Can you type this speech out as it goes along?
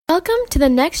Welcome to the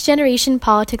Next Generation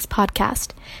Politics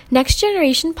podcast. Next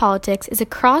Generation Politics is a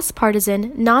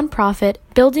cross-partisan, nonprofit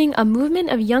building a movement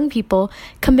of young people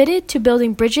committed to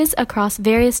building bridges across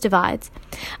various divides.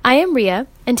 I am Ria,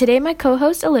 and today my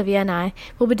co-host Olivia and I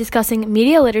will be discussing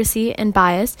media literacy and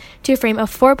bias to frame a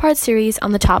 4-part series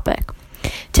on the topic.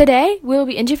 Today, we will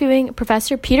be interviewing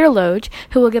Professor Peter Loge,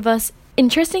 who will give us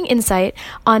interesting insight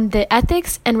on the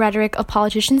ethics and rhetoric of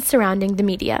politicians surrounding the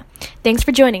media. Thanks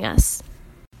for joining us.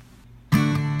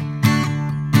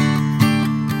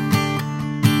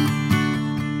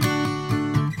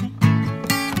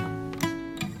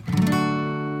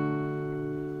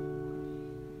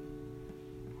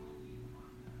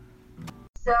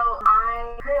 So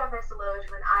I heard of Professor Loge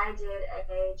when I did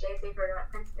a JSA program at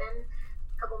Princeton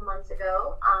a couple months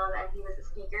ago, and he was a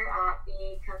speaker at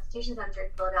the Constitution Center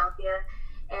in Philadelphia.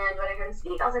 And when I heard him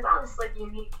speak, I was like, wow, this is like a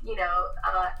unique,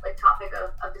 topic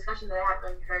of discussion that I hadn't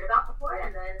really heard about before.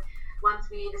 And then once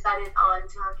we decided on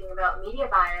talking about media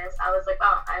bias, I was like,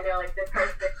 wow, I know like the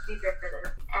perfect speaker for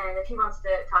this. And if he wants to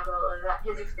talk a little bit about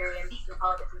his experience in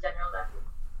politics in general, that'd be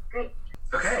great.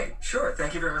 Okay, sure.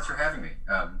 Thank you very much for having me.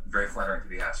 Very flattering to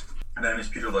be asked. My name is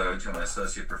Peter Loge. I'm an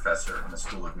associate professor in the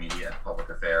School of Media and Public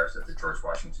Affairs at the George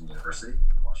Washington University,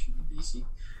 Washington, D.C.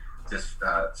 Just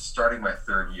starting my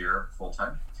third year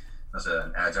full-time. I was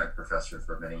an adjunct professor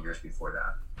for many years before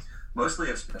that. Mostly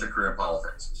I've spent a career in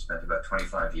politics. I've spent about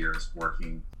 25 years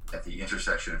working at the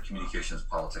intersection of communications,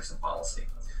 politics, and policy.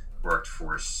 Worked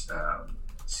for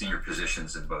senior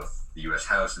positions in both the U.S.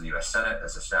 House and the U.S. Senate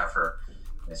as a staffer.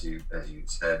 As you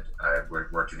said, I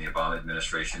worked in the Obama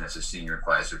administration as a senior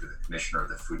advisor to the Commissioner of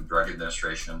the Food and Drug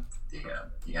Administration, the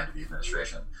end of the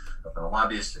administration. I've been a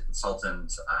lobbyist, a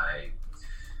consultant. I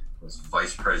was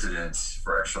vice president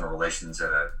for external relations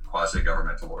at a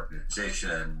quasi-governmental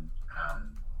organization,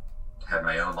 had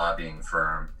my own lobbying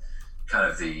firm. Kind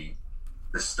of the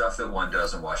stuff that one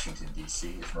does in Washington, D.C.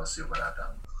 is mostly what I've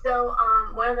done. So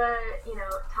one of the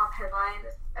top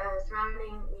headlines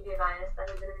surrounding media bias that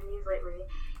has been in the news lately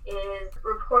is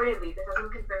reportedly, this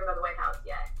hasn't been confirmed by the White House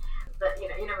yet, but you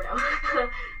never know.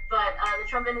 But the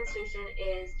Trump administration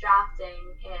is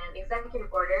drafting an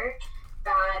executive order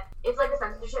that it's like a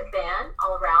censorship ban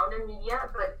all around in media,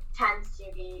 but tends to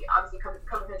be, obviously coming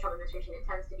from the Trump administration, it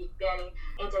tends to be banning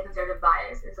anti-conservative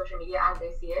bias in social media as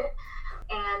they see it.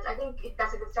 And I think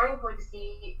that's a good starting point to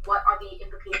see what are the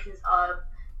implications of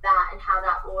that and how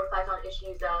that will reflect on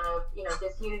issues of,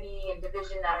 disunity and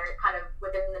division that are kind of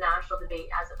within the national debate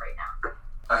as of right now.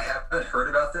 I haven't heard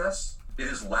about this. It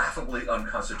is laughably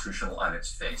unconstitutional on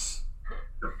its face.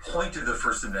 The point of the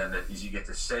First Amendment is you get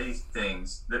to say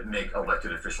things that make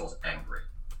elected officials angry,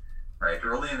 right?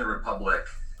 Early in the Republic,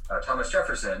 Thomas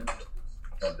Jefferson,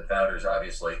 one of the founders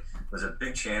obviously, was a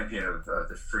big champion of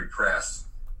the free press.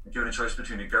 Given a choice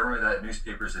between a government that had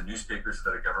newspapers and newspapers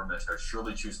that a government, I'd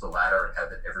surely choose the latter and have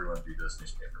everyone read those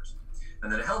newspapers.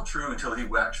 And then it held true until he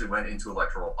actually went into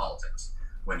electoral politics,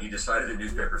 when he decided that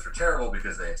newspapers were terrible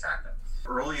because they attacked him.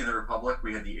 Early in the Republic,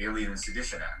 we had the Alien and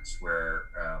Sedition Acts, where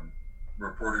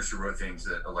reporters who wrote things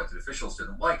that elected officials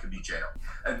didn't like could be jailed.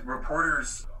 And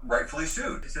reporters rightfully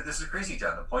sued. They said, this is crazy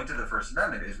town. The point of the First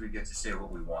Amendment is we get to say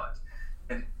what we want.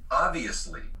 And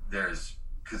obviously, there's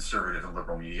conservative and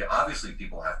liberal media. Obviously,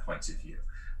 people have points of view.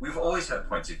 We've always had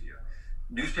points of view.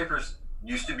 Newspapers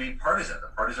used to be partisan. The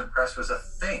partisan press was a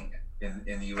thing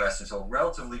in the U.S. until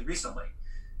relatively recently.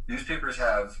 Newspapers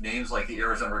have names like the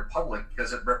Arizona Republic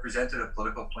because it represented a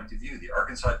political point of view. The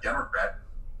Arkansas Democrat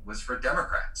was for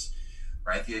Democrats,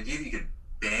 right? The idea that you could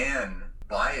ban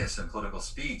bias in political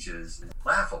speech is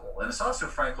laughable. And it's also,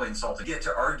 frankly, insulting. We get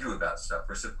to argue about stuff.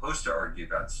 We're supposed to argue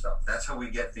about stuff. That's how we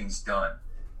get things done.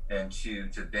 And to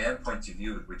ban points of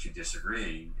view with which you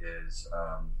disagree is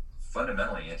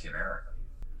fundamentally anti-American.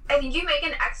 I think you make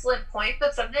an excellent point,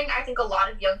 but something I think a lot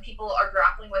of young people are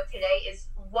grappling with today is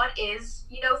what is,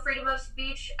 freedom of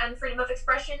speech and freedom of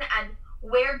expression, and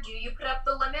where do you put up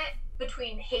the limit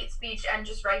between hate speech and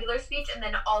just regular speech, and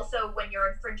then also when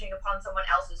you're infringing upon someone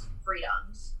else's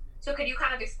freedoms. So could you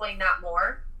kind of explain that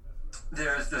more?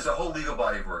 There's a whole legal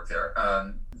body of work there.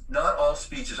 Not all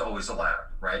speech is always allowed,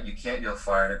 right? You can't yell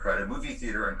fire in a crowded movie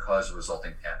theater and cause a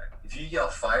resulting panic. If you yell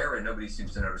fire and nobody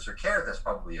seems to notice or care, that's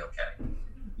probably okay.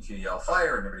 If you yell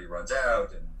fire and everybody runs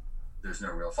out and there's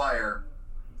no real fire,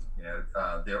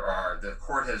 the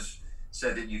court has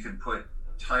said that you can put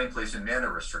time, place, and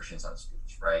manner restrictions on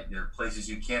speech, right? There are places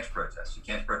you can't protest. You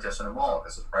can't protest in a mall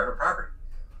because it's private property.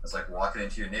 It's like walking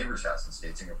into your neighbor's house and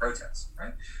staging a protest,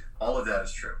 right? All of that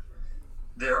is true.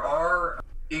 There are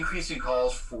increasing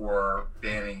calls for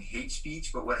banning hate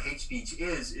speech, but what hate speech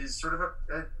is sort of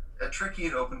a tricky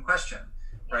and open question.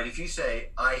 right? If you say,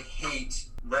 I hate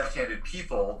left-handed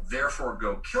people, therefore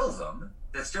go kill them,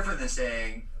 that's different than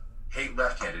saying, hate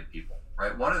left-handed people,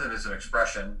 right? One of them is an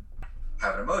expression,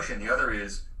 have an emotion. The other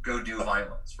is go do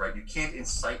violence, right? You can't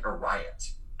incite a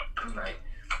riot, right?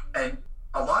 And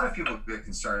a lot of people get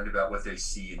concerned about what they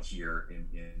see and hear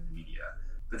in media,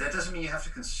 but that doesn't mean you have to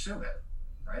consume it,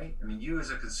 right? I mean, you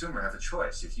as a consumer have a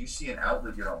choice. If you see an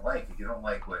outlet you don't like, if you don't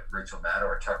like what Rachel Maddow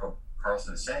or Tucker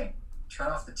Carlson is saying, turn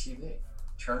off the TV,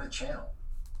 turn the channel,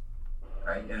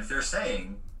 right? And if they're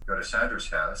saying, go to Sandra's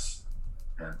house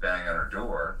and bang on her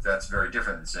door, that's very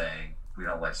different than saying, we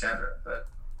don't like Sandra. But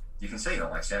you can say you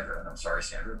don't like Sandra, and I'm sorry,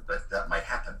 Sandra, but that might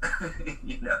happen.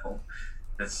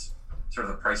 That's sort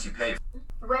of the price you pay.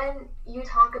 When you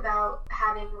talk about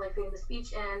having like freedom of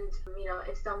speech and,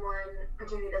 if someone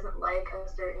particularly doesn't like a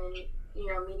certain,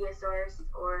 media source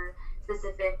or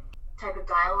specific type of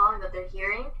dialogue that they're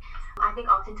hearing, I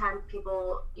think oftentimes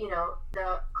people,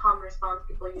 the common response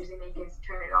people usually make is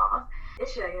turn it off.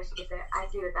 Issue, I guess you could say, I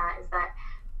see with that is that,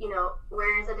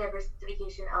 where is the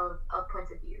diversification of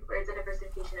points of view? Where is the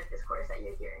diversification of discourse that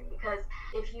you're hearing? Because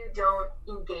if you don't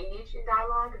engage in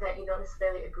dialogue that you don't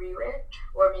necessarily agree with,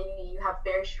 or maybe you have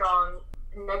very strong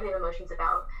negative emotions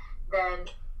about, then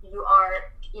you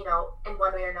are, in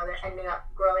one way or another, ending up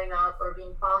growing up or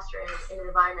being fostered in an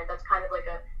environment that's kind of like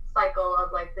a cycle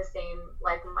of like the same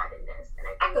like-mindedness. And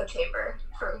I think echo chamber.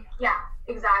 True. Yeah,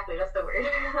 exactly. That's the word.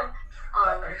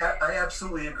 I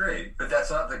absolutely agree, but that's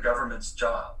not the government's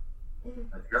job. Mm-hmm.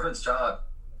 The government's job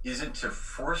isn't to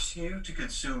force you to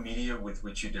consume media with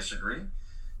which you disagree,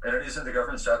 and it isn't the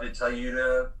government's job to tell you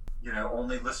to,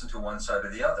 only listen to one side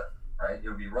or the other, right? It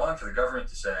would be wrong for the government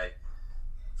to say,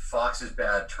 Fox is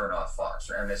bad, turn off Fox,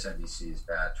 or MSNBC is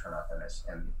bad, turn off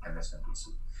MSNBC.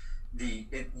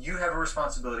 You have a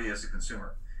responsibility as a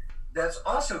consumer. That's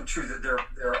also true that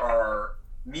there are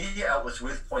media outlets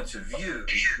with points of view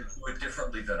who do it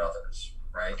differently than others,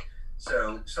 right?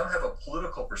 So some have a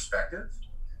political perspective.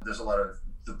 There's a lot of,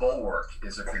 the Bulwark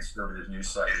is a conservative news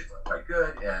site, is quite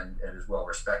good and is well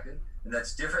respected. And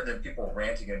that's different than people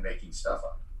ranting and making stuff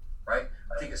up, right?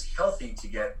 I think it's healthy to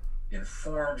get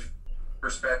informed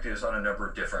perspectives on a number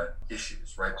of different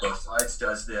issues, right? Both Sides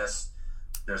does this.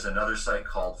 There's another site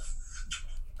called,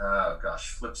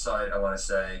 Flipside, I want to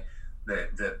say,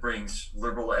 that brings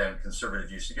liberal and conservative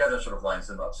views together and sort of lines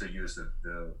them up so you as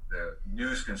the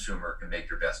news consumer can make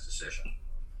your best decision.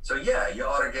 So yeah, you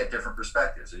ought to get different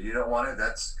perspectives. If you don't want to,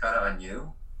 that's kind of on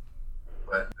you.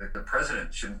 But the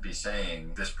president shouldn't be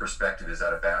saying this perspective is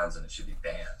out of bounds and it should be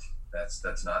banned.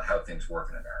 That's not how things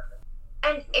work in America.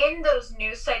 And in those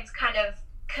news sites kind of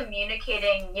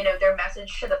communicating, their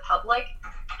message to the public,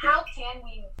 how can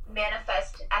we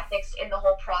manifest ethics in the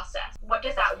whole process? What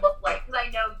does that look like? Because I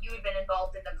know you have been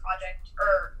involved in the project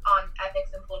or on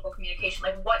ethics and political communication.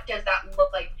 Like, what does that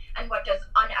look like? And what does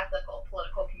unethical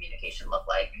political communication look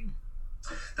like?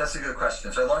 That's a good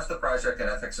question. So I launched the project in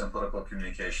ethics and political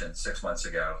communication 6 months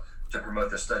ago to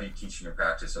promote the study, teaching, and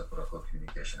practice of political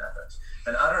communication ethics.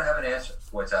 And I don't have an answer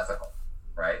for what's ethical,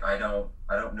 right? I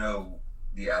don't know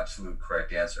the absolute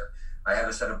correct answer. I have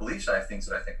a set of beliefs. I have things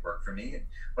that I think work for me. And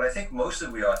what I think mostly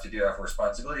we ought to do have a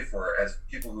responsibility for as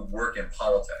people who work in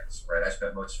politics, right? I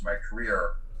spent most of my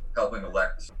career helping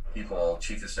elect people,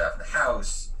 chief of staff in the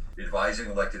House,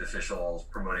 advising elected officials,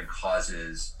 promoting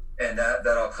causes. And that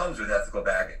all comes with ethical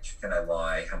baggage. Can I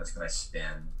lie? How much can I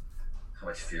spend? How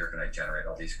much fear can I generate?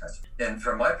 All these kinds of things. And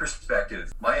from my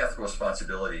perspective, my ethical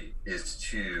responsibility is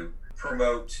to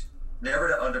promote, never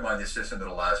to undermine the system that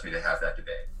allows me to have that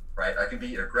debate, right? I can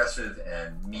be aggressive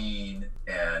and mean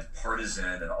and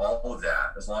partisan and all of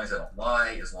that, as long as I don't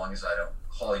lie, as long as I don't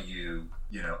call you,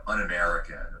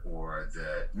 un-American, or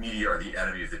the media are the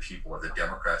enemy of the people, or the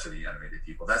Democrats are the enemy of the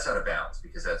people. That's out of bounds,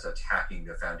 because that's attacking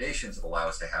the foundations that allow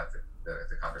us to have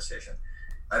the conversation.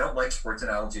 I don't like sports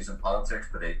analogies in politics,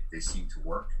 but they seem to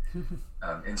work.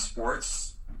 In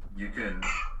sports, you can,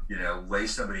 lay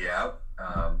somebody out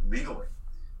legally.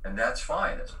 And that's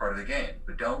fine. That's part of the game.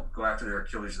 But don't go after their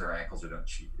Achilles or their ankles, or don't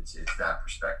cheat. It's that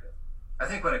perspective. I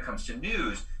think when it comes to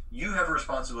news, you have a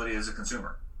responsibility as a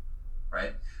consumer,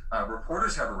 right?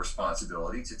 Reporters have a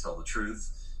responsibility to tell the truth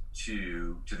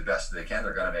to the best that they can.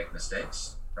 They're going to make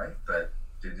mistakes, right? But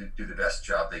do the best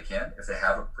job they can. If they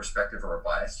have a perspective or a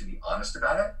bias, to be honest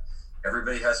about it.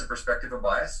 Everybody has a perspective or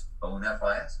bias. Own that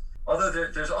bias. Although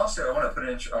there's also, I want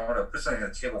to put something on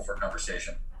the table for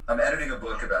conversation. I'm editing a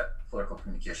book about political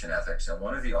communication ethics, and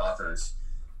one of the authors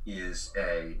is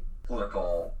a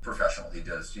political professional.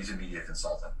 He's a media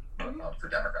consultant for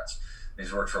Democrats. And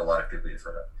he's worked for a lot of people you've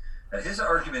heard of. And his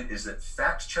argument is that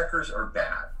fact checkers are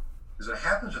bad. Because what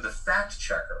happens with a fact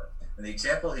checker And the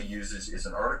example he uses is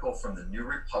an article from the New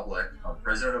Republic on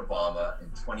President Obama in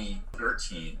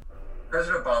 2013.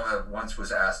 President Obama once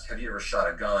was asked, have you ever shot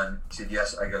a gun? He said,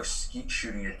 yes, I go skeet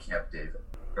shooting at Camp David.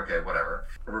 Okay, whatever.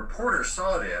 A reporter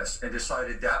saw this and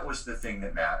decided that was the thing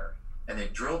that mattered. And they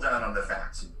drilled down on the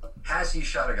facts. Has he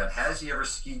shot a gun? Has he ever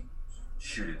skeet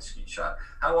shot?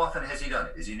 How often has he done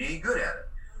it? Is he any good at it?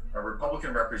 A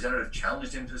Republican representative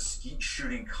challenged him to a skeet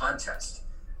shooting contest.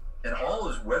 And all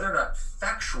is whether or not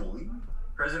factually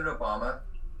President Obama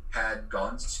had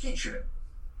gone skeet shooting.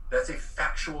 That's a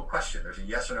factual question. There's a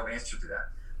yes or no answer to that.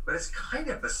 But it's kind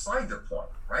of beside the point,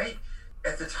 right?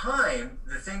 At the time,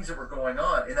 the things that were going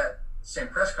on in that same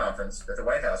press conference at the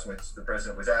White House, in which the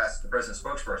president was asked, the president's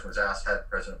spokesperson was asked, had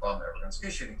President Obama ever gone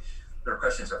skeet shooting? There are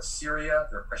questions about Syria.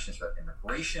 There are questions about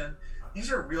immigration.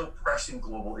 These are real pressing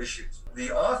global issues.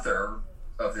 The author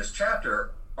of this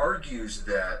chapter argues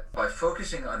that by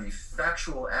focusing on the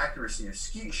factual accuracy of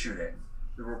skeet shooting,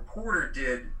 the reporter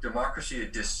did democracy a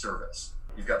disservice.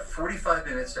 You've got 45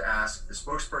 minutes to ask the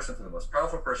spokesperson for the most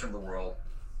powerful person in the world,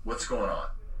 what's going on?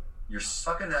 You're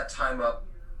sucking that time up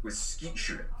with skeet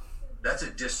shooting. That's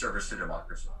a disservice to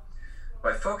democracy.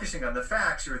 By focusing on the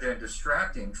facts, you're then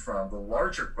distracting from the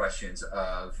larger questions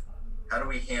of how do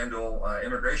we handle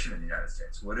immigration in the United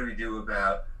States? What do we do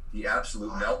about the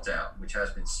absolute meltdown, which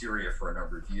has been Syria for a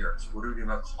number of years? What do we do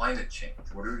about climate change?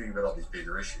 What do we do about all these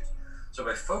bigger issues? So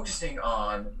by focusing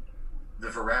on the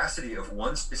veracity of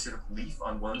one specific leaf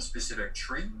on one specific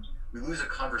tree, we lose a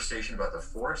conversation about the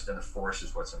forest, and the forest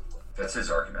is what's important. That's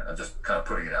his argument. I'm just kind of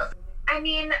putting it out there. I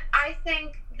mean, I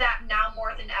think that now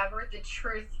more than ever, the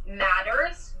truth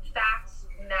matters. Facts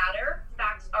matter.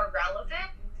 Facts are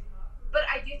relevant. But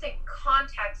I do think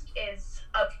context is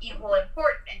of equal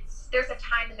importance. There's a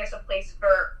time and there's a place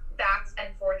for facts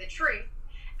and for the truth.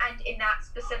 And in that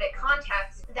specific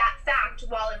context, that fact,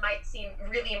 while it might seem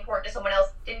really important to someone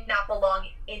else, did not belong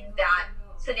in that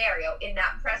scenario, in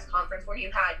that press conference where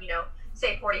you had,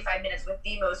 say 45 minutes with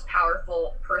the most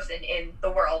powerful person in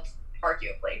the world,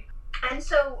 arguably. And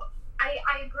so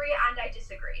I agree and I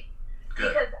disagree.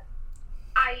 Good. Because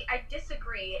I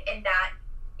disagree in that,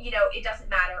 it doesn't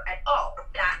matter at all,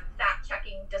 that fact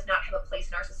checking does not have a place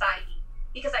in our society.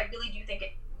 Because I really do think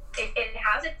it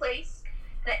has a place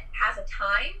and it has a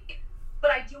time,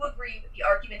 but I do agree with the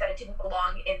argument that it didn't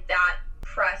belong in that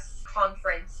press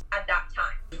conference at that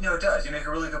time. No, it does. You make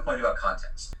a really good point about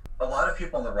context. A lot of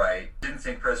people on the right didn't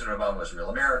think President Obama was a real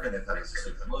American. They thought he was a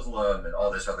stupid Muslim and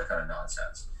all this other kind of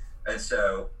nonsense. And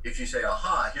so if you say,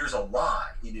 aha, here's a lie,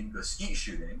 he didn't go skeet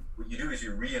shooting, what you do is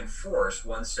you reinforce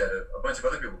one set of, a bunch of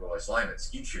other people go, he's lying about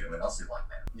skeet shooting, what else is he lying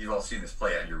about? You've all seen this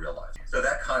play out in your real life. So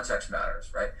that context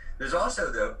matters, right? There's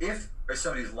also, though, if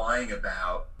somebody's lying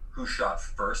about who shot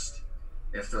first,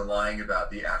 if they're lying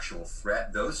about the actual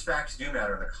threat, those facts do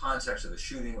matter in the context of a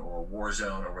shooting or a war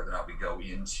zone, or whether or not we go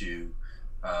into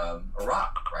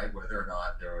Iraq, right? Whether or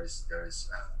not there is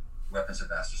weapons of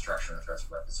mass destruction or threats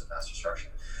of weapons of mass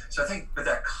destruction. So I think, but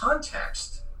that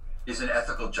context is an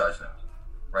ethical judgment,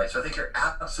 right? So I think you're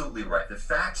absolutely right. The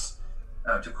facts,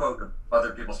 to quote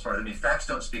other people's part of me, facts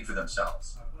don't speak for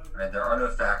themselves, right? There are no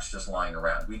facts just lying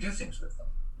around. We do things with them,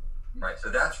 right? So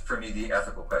that's, for me, the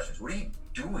ethical questions. What are you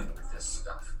doing with this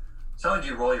stuff? Some do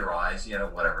you roll your eyes,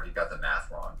 whatever, you got the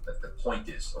math wrong, but the point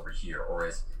is over here, or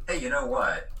is, hey, you know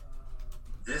what?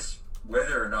 This,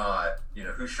 whether or not,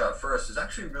 who shot first is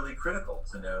actually really critical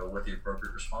to know what the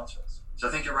appropriate response was. So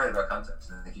I think you're right about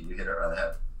context. I think you hit it right on the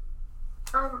head.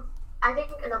 I think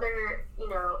another,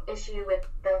 issue with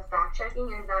the fact checking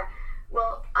is that,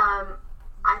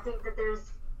 I think that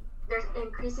there's an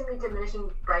increasingly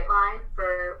diminishing bright line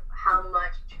for how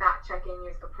much fact checking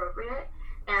is appropriate.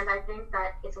 And I think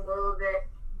that it's a little bit,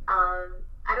 I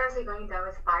don't want to say going down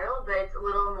a spiral, but it's a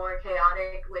little more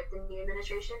chaotic with the new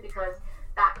administration because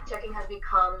fact checking has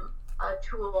become a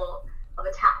tool of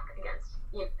attack against,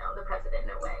 the president in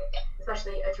a way,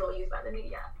 especially a tool used by the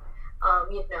media.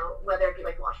 Whether it be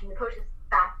like Washington Post's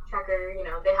fact checker,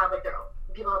 they have like their own,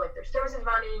 people have like their services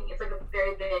running. It's like a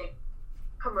very big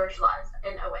commercialized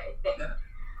in a way thing. Yeah.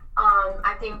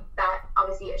 I think that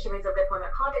obviously she brings up a good point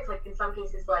about context, like in some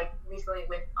cases, like recently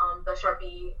with the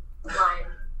Sharpie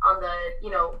line on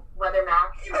the, weather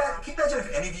map. Can you imagine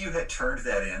if any of you had turned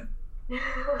that in?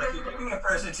 Like you're doing a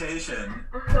presentation,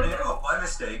 and my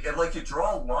mistake, and like you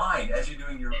draw a line as you're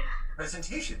doing your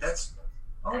presentation. That's,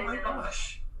 oh my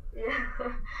gosh.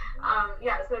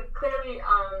 Yeah. So clearly,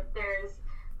 there's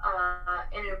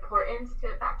an importance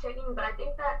to fact checking, but I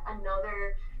think that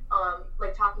another,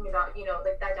 like talking about,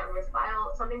 like that downward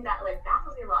spiral, something that like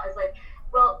baffles me a lot is like,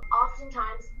 well,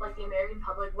 oftentimes like the American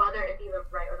public, whether it be the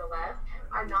right or the left,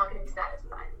 are not going to be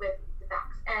satisfied with the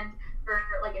facts. And for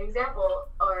like an example,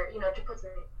 or to put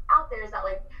something out there, is that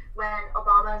like when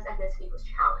Obama's ethnicity was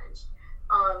challenged,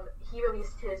 he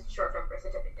released his short form birth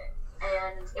certificate,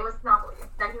 and it was not believed.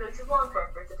 Then he released his long form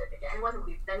birth certificate, and it wasn't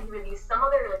believed. Then he released some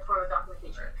other like form of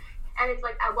documentation, and it's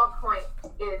like, at what point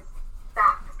is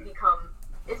facts become?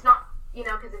 It's not,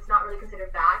 because it's not really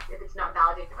considered fact if it's not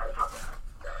validated by the public.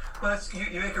 Well,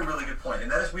 you make a really good point,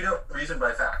 and that is, we don't reason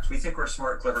by facts. We think we're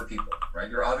smart, clever people, right?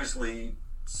 You're obviously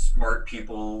smart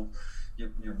people.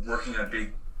 You're working on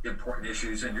big, important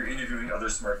issues, and you're interviewing other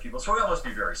smart people. So we all must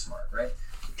be very smart, right?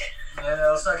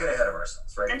 Let's not get ahead of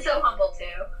ourselves, right? And so humble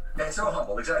too. And so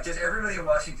humble, exactly. Just everybody in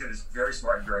Washington is very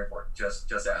smart and very important.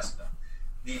 Just ask them.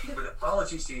 With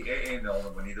apologies to A.A. Milne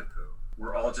and Winnie the Pooh,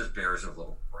 we're all just bears of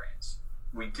little brains.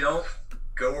 We don't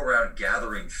go around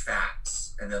gathering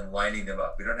facts and then lining them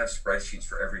up. We don't have spreadsheets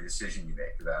for every decision you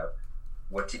make about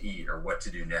what to eat or what to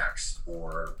do next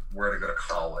or where to go to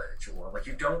college, or like,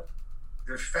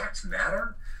 there's facts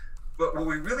matter, but what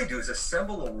we really do is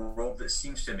assemble a world that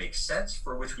seems to make sense,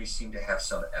 for which we seem to have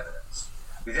some evidence.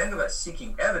 We then go about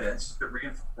seeking evidence that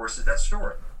reinforces that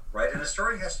story, right? And the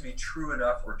story has to be true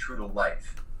enough or true to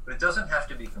life, but it doesn't have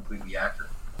to be completely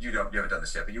accurate. You haven't done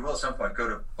this yet, but you will at some point go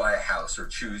to buy a house or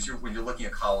choose. When you're looking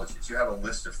at colleges, you have a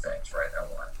list of things, right?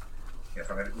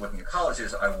 If I'm looking at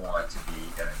colleges, I want to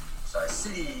be in a size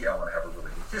city. I want to have a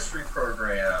really good history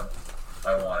program.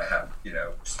 I want to have,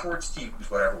 sports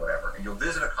teams, whatever. And you'll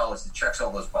visit a college that checks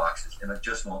all those boxes, and it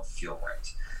just won't feel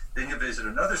right. Then you'll visit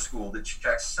another school that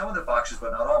checks some of the boxes,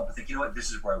 but not all, but think,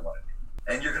 this is where I want to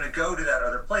be. And you're going to go to that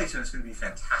other place, and it's going to be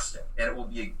fantastic. And it will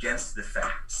be against the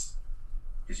facts.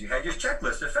 Because you had your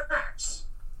checklist of facts.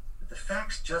 But the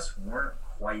facts just weren't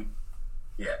quite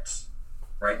it,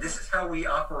 right? This is how we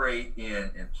operate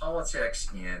in politics,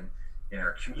 in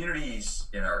our communities,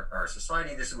 in our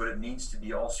society. This is what it means to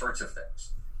be all sorts of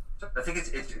things. So I think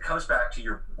it comes back to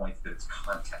your point that it's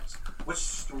context. Which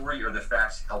story are the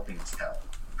facts helping tell?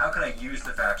 How can I use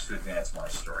the facts to advance my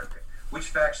story? Which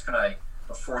facts can I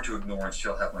afford to ignore and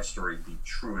still have my story be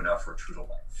true enough or true to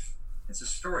life? It's a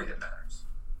story that matters.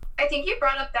 I think you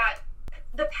brought up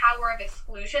the power of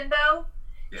exclusion, though.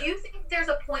 Yeah. Do you think there's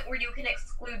a point where you can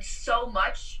exclude so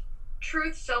much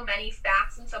truth, so many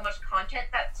facts, and so much content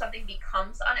that something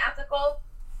becomes unethical,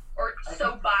 or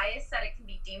so biased that it can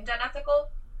be deemed unethical?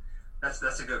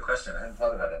 That's a good question. I hadn't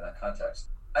thought about it in that context.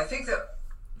 I think that,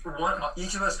 for one,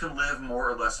 each of us can live more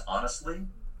or less honestly,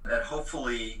 and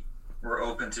hopefully we're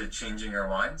open to changing our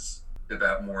minds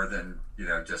about more than,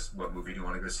 just what movie do you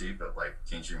want to go see, but like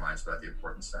changing your minds about the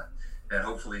important stuff. And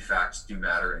hopefully facts do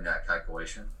matter in that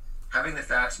calculation. Having the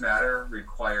facts matter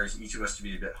requires each of us to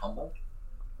be a bit humble.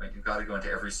 Like, you've got to go into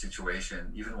every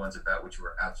situation, even ones about which you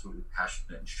are absolutely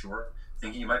passionate and sure,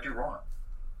 thinking you might be wrong.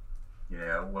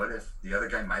 What if the other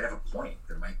guy might have a point?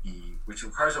 There might be, which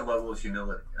requires a level of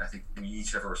humility. And I think we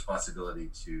each have a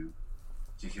responsibility to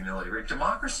humility. Right?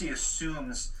 Democracy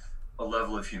assumes a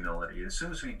level of humility. It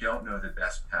assumes we don't know the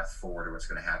best path forward or what's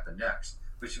going to happen next,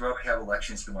 which is why we have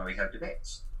elections and why we have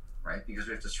debates, right? Because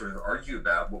we have to sort of argue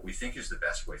about what we think is the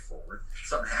best way forward.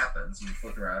 Something happens, and you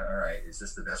flip around, all right, is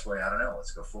this the best way? I don't know,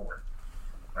 let's go forward,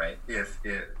 right?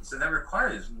 So that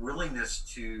requires willingness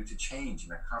to change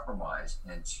and to compromise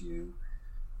and to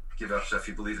give up stuff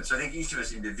you believe in. So I think each of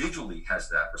us individually has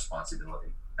that responsibility.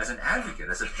 As an advocate,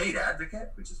 as a paid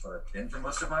advocate, which is what I've been for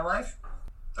most of my life,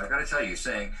 I got to tell you,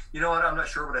 saying, what, I'm not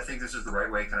sure, but I think this is the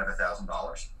right way, can I have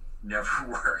 $1,000? Never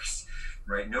works,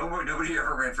 right? Nobody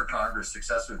ever ran for Congress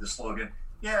successfully with the slogan,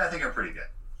 I think I'm pretty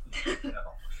good.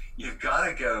 You've got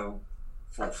to go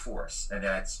full force. And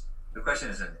the question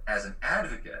is, as an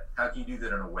advocate, how can you do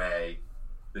that in a way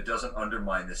that doesn't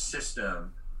undermine the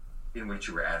system in which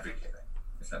you were advocating,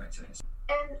 if that makes any sense?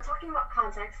 And talking about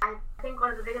context, I think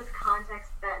one of the biggest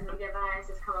contexts that media bias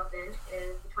has come up in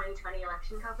is the 2020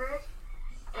 election coverage.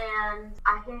 And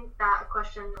I think that a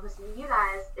question listening to you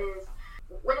guys is,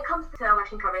 when it comes to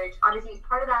election coverage, obviously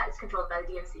part of that is controlled by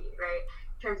the DNC, right?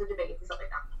 In terms of debates and stuff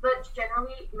like that. But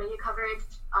generally, media coverage,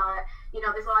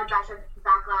 there's a lot of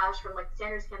backlash from like the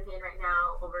Sanders campaign right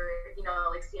now over,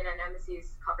 like CNN,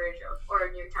 NBC's coverage or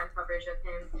New York Times coverage of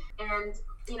him. And,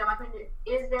 my question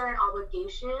is there an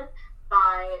obligation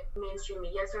by mainstream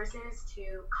media sources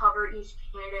to cover each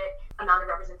candidate amount of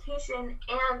representation?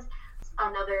 And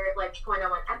another point I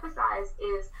want to emphasize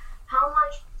is how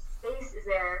much space is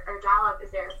there or dialogue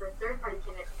is there for third-party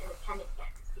candidates and independent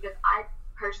candidates? Because I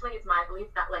personally, it's my belief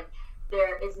that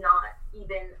there is not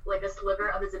even a sliver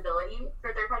of visibility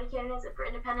for third-party candidates and for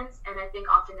independents, and I think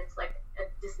often it's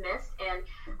dismissed, and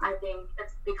I think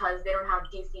that's because they don't have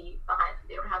DC behind them,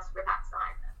 they don't have super PACs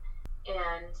behind them,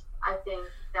 and I think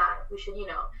that we should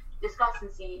discuss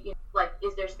and see, like,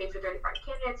 is there space for third-party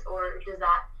candidates, or does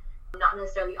that not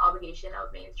necessarily obligation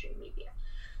of mainstream media?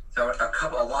 So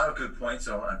a lot of good points,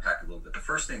 and I'll unpack a little bit. The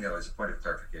first thing, though, is a point of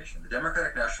clarification. The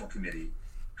Democratic National Committee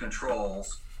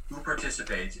controls who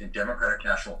participates in Democratic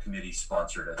National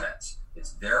Committee-sponsored events.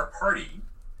 It's their party.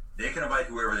 They can invite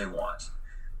whoever they want.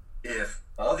 If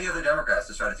all the other Democrats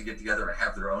decided to get together and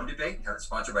have their own debate, have it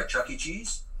sponsored by Chuck E.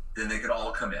 Cheese, then they can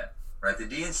all come in, right? The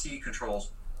DNC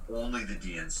controls only the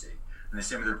DNC, and the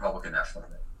same with the Republican National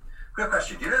Committee. Quick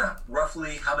question: do you know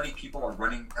roughly how many people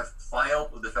have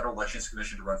filed with the Federal Elections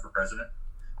Commission to run for president?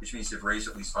 Which means they've raised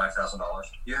at least $5,000.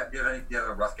 Do you have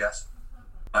a rough guess?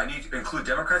 I need to include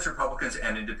Democrats, Republicans,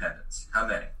 and Independents. How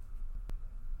many?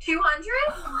 200?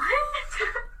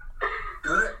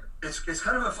 Good. It's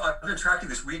kind of I've been tracking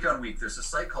this week on week. There's a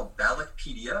site called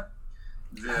Ballotpedia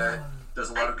that does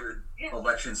a lot of good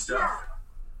election stuff. Yeah.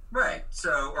 Right.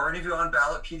 So, are any of you on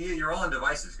Ballotpedia? You're all on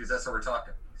devices because that's how we're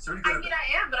talking. I mean,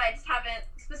 I am, but I just haven't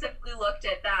specifically looked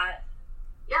at that.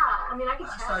 Yeah, I mean, I could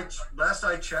check. Last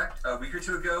I checked, a week or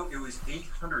two ago, it was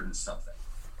 800 and something.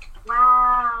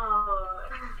 Wow.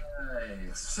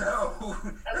 Nice. So,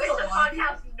 I wish the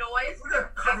podcast noise. We're going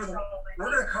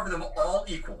to cover them all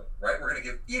equally, right? We're going to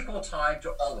give equal time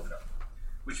to all of them,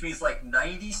 which means like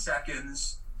 90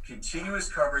 seconds, continuous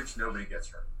coverage, nobody gets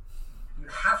hurt. You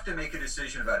have to make a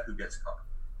decision about who gets covered.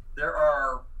 There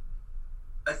are,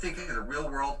 I think in the real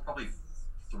world, probably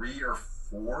 3 or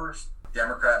 4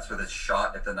 Democrats with a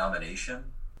shot at the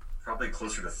nomination, probably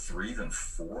closer to 3 than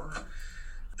 4.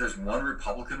 There's one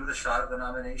Republican with a shot at the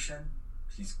nomination.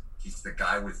 He's the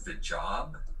guy with the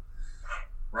job,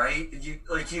 right?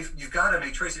 You've got to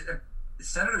make choices.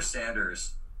 Senator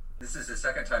Sanders, this is the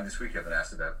second time this week I've been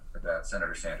asked about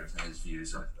Senator Sanders and his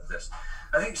views of this.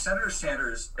 I think Senator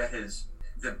Sanders,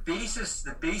 the base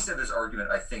of his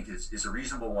argument, I think, is a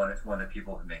reasonable one. It's one that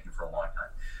people have been making for a long time.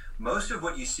 Most of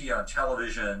what you see on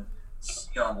television,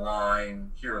 see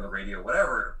online, hear on the radio,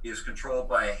 whatever, is controlled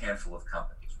by a handful of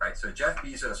companies, right? So Jeff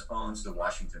Bezos owns the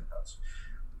Washington Post.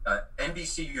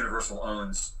 NBC Universal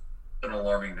owns an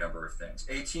alarming number of things.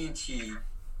 AT&T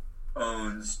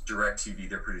owns DirecTV.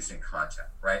 They're producing content,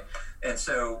 right? And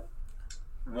so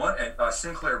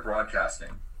Sinclair Broadcasting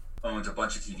owns a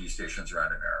bunch of TV stations around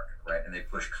America, right? And they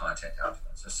push content out to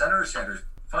them. So Senator Sanders'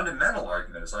 fundamental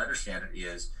argument, as I understand it,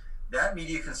 is that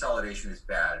media consolidation is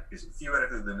bad because it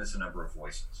theoretically limits the number of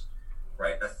voices,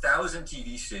 right? 1,000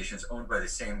 TV stations owned by the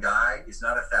same guy is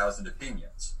not 1,000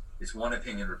 opinions. It's one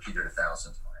opinion repeated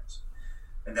 1,000 times.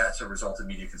 And that's a result of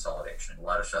media consolidation. A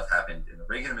lot of stuff happened in the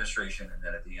Reagan administration and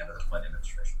then at the end of the Clinton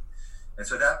administration. And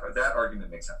so that argument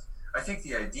makes sense. I think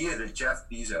the idea that Jeff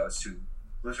Bezos, who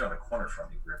lives around the corner from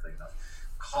me, weirdly enough,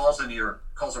 calls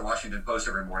the Washington Post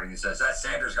every morning and says, that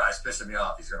Sanders guy's pissing me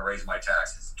off. He's going to raise my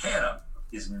taxes. Can him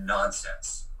is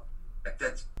nonsense.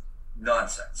 That's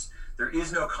nonsense. There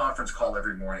is no conference call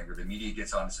every morning where the media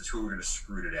gets on and says, who are we going to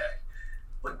screw today?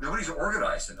 But nobody's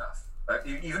organized enough.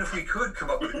 Even if we could come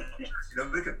up with it,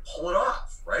 we could pull it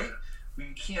off, right?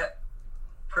 We can't.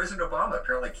 President Obama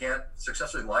apparently can't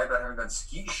successfully lie about having gone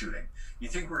skeet shooting. You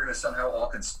think we're going to somehow all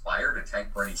conspire to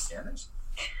tank Bernie Sanders?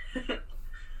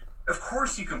 Of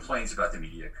course he complains about the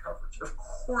media coverage. Of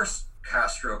course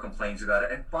Castro complains about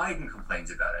it, and Biden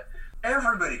complains about it.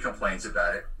 Everybody complains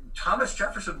about it. Thomas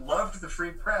Jefferson loved the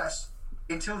free press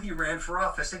until he ran for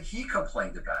office, and he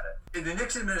complained about it. In the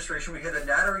Nixon administration, we had the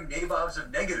nattering nabobs of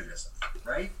negativism,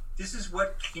 right? This is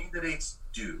what candidates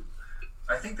do.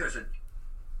 I think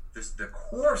the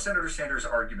core of Senator Sanders'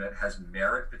 argument has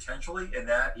merit potentially, and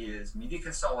that is media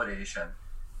consolidation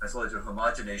has led to a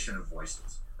homogenization of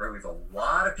voices, right? We have a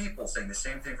lot of people saying the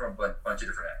same thing from a bunch of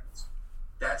different angles.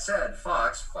 That said,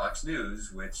 Fox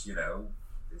News, which,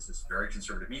 is this very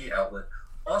conservative media outlet,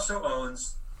 also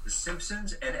owns The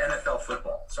Simpsons and NFL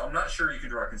football. So I'm not sure you can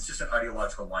draw a consistent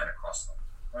ideological line across them,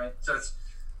 right? So it's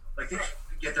like they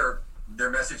get their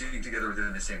messaging together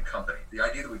within the same company. The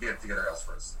idea that we get it together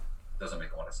elsewhere doesn't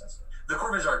make a lot of sense. The core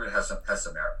of his argument has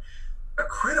some merit. A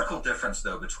critical difference,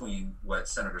 though, between what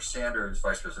Senator Sanders,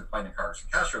 Vice President Biden, and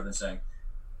Congressman Castro have been saying,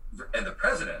 and the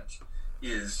president,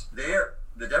 is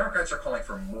the Democrats are calling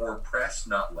for more press,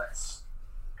 not less.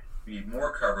 We need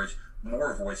more coverage,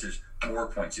 more voices, more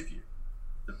points of view.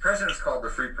 The president has called the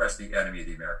free press the enemy of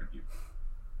the American people.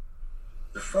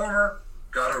 The former,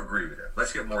 got to agree with it.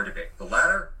 Let's get more debate. The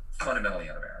latter, fundamentally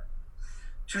un-American.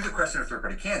 To the question of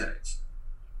third-party candidates.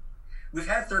 We've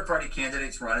had third-party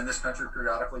candidates run in this country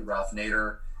periodically. Ralph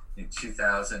Nader in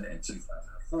 2000 and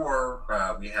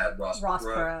 2004. We had Ross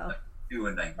Perot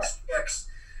in 96.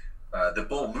 The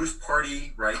Bull Moose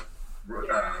Party, right,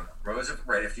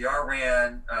 Right, FDR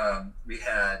ran. We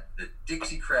had the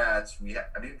Dixiecrats.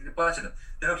 A bunch of them.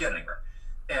 They don't get anywhere.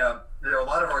 There are a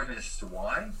lot of arguments as to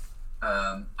why.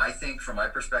 I think, from my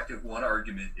perspective, one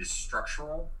argument is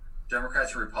structural.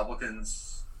 Democrats and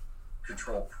Republicans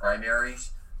control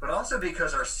primaries, but also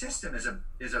because our system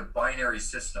is a binary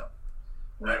system.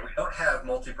 Right? We don't have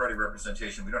multi-party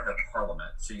representation. We don't have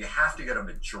parliament, so you have to get a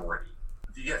majority.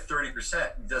 If you get 30%,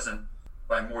 it doesn't,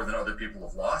 by more than other people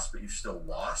have lost, but you've still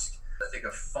lost. I think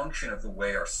a function of the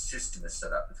way our system is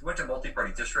set up. If you went to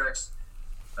multi-party districts,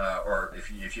 or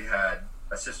if you had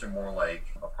a system more like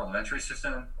a parliamentary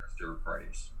system, third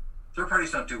parties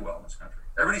don't do well in this country.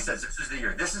 Everybody says this is the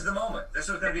year, this is the moment, this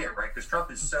is going to be it, right? Because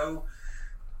Trump is so,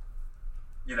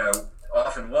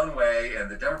 off in one way,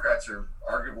 and the Democrats are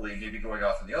arguably maybe going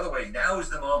off in the other way. Now is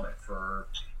the moment for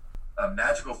a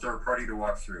magical third party to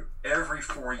walk through. Every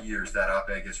 4 years, that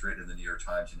op-ed gets written in the New York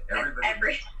Times, and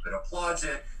everybody applauds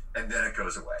it, and then it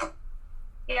goes away.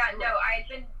 Yeah, no, I've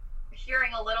been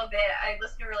hearing a little bit. I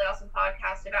listened to a really awesome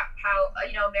podcast about how,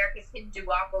 America's hidden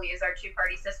duopoly is our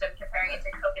two-party system, comparing it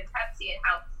to Coke and Pepsi, and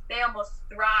how they almost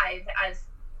thrive as,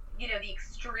 the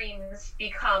extremes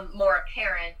become more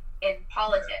apparent in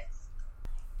politics.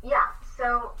 Yeah,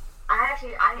 so I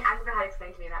don't know how to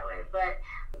explain to me that way, but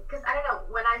because I don't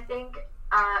know, when I think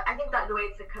that the way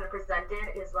it's kind of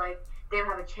presented is like they don't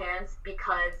have a chance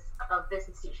because of this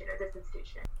institution or this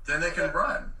institution. Then they can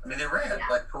run. I mean, they ran. Yeah.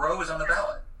 Like Perot was on the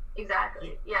ballot.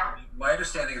 Exactly. Yeah. My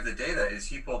understanding of the data is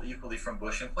he pulled equally from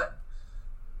Bush and Clinton.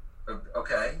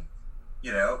 Okay.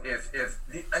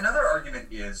 Another argument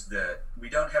is that we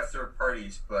don't have third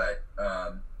parties, but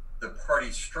the party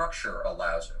structure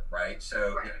allows it, right?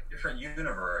 So in a different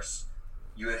universe,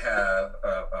 you would have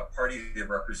a party that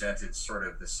represented sort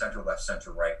of the center left,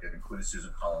 center right, that included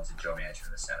Susan Collins and Joe Manchin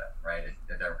in the Senate, right?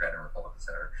 A Democrat and a Republican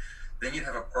senator. Then you'd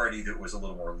have a party that was a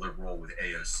little more liberal with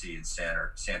AOC and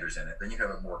Sanders in it. Then you'd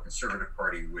have a more conservative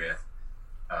party with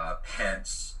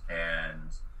Pence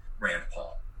and Rand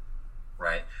Paul,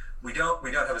 right? We don't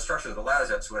have a structure that allows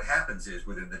that. So what happens is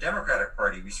within the Democratic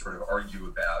Party, we sort of argue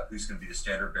about who's going to be the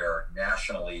standard bearer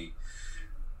nationally,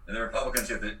 and the Republicans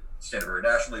have the standard bearer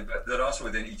nationally, but then also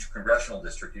within each congressional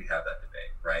district, you have that debate,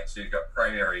 right? So you've got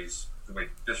primaries, the way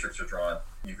districts are drawn.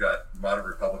 You've got moderate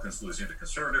Republicans losing to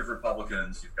conservative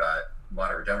Republicans. You've got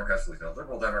moderate Democrats losing to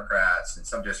liberal Democrats. In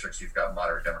some districts, you've got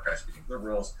moderate Democrats beating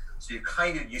liberals. So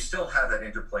you still have that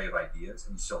interplay of ideas,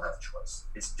 and you still have choice.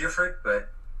 It's different, but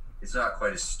it's not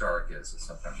quite as stark as it's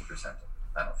sometimes presented,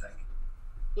 I don't think.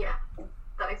 Yeah,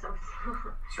 that makes sense.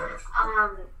 Sort of.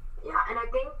 Yeah, and I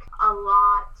think a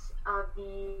lot of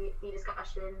the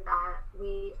discussion that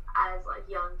we as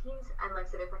young teens and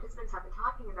civic participants have been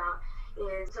talking about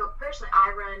is, so personally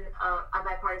I run a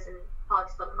bipartisan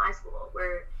politics club in my school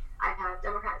where I have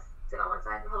Democrats sit on one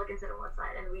side, Republicans sit on one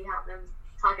side, and we have them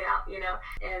talk it out,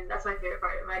 and that's my favorite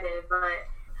part of my day. But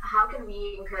how can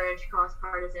we encourage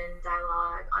cross-partisan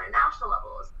dialogue on a national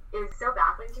level is so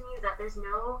baffling to me that there's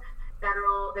no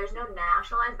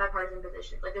nationalized bipartisan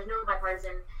positions. There's no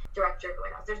bipartisan director at the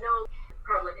White House. There's no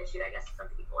prevalent issue, I guess, to some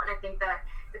people. And I think that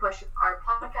the question our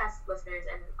podcast listeners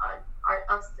and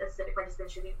us as civic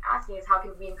participants should be asking is how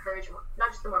can we encourage not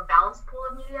just a more balanced pool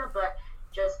of media, but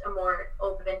just a more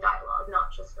open dialogue,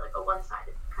 not just a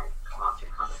one-sided kind of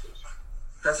conversation.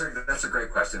 That's a great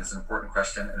question. It's an important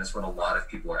question, and it's what a lot of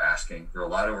people are asking. There are a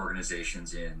lot of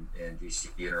organizations in DC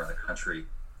and around the country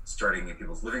starting in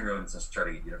people's living rooms and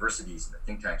starting at universities and the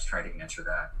think tanks trying to answer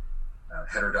that.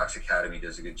 Heterodox Academy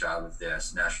does a good job of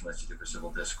this. National Institute for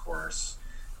Civil Discourse,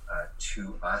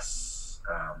 To Us,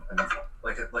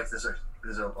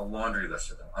 there's a laundry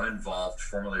list of them. I'm involved,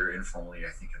 formally or informally, I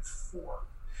think in 4.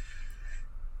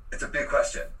 It's a big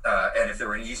question, and if there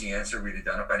were an easy answer, we'd have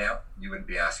done it by now. You wouldn't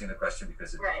be asking the question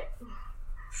because right.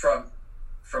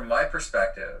 From my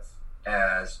perspective,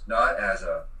 not as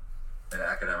an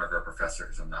academic or a professor,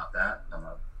 because I'm not that. I'm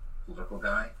a political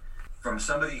guy. From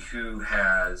somebody who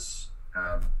has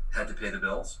had to pay the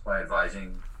bills by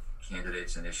advising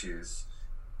candidates and issues,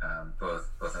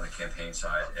 both on the campaign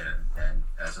side and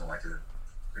as an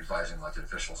advising elected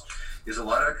officials, is a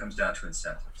lot of it comes down to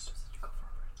incentives.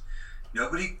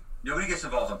 Nobody gets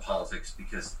involved in politics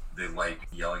because they like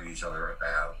yelling at each other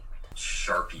about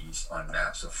Sharpies on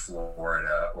maps of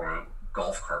Florida or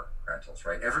golf cart rentals,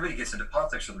 right? Everybody gets into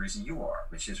politics for the reason you are,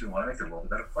 which is we want to make the world a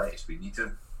better place. We need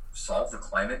to solve the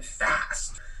climate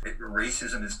fast.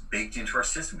 Racism is baked into our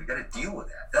system. We've got to deal with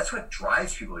that. That's what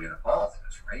drives people to get into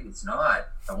politics, right? It's not,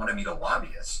 I want to meet a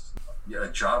lobbyist. A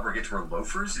job where I get to wear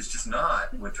loafers is just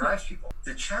not what drives people.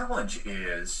 The challenge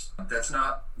is that's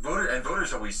not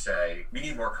voters always say we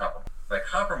need more compromise. By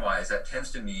compromise, that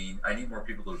tends to mean I need more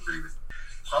people to agree with me.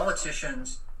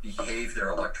 Politicians behave their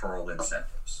electoral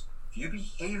incentives. If you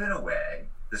behave in a way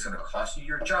that's going to cost you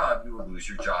your job, you will lose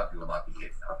your job. You will not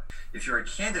behave that way. If you're a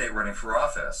candidate running for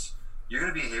office, you're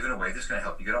going to behave in a way that's going to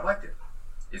help you get elected.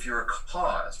 If you're a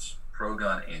cause,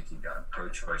 pro-gun, anti-gun,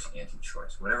 pro-choice,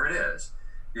 anti-choice, whatever it is,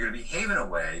 you're going to behave in a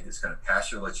way that's going to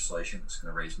pass your legislation, that's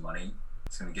going to raise money,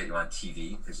 it's going to get you on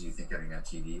TV because you think getting on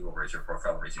TV will raise your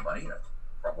profile, raise your money. That's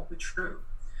probably true.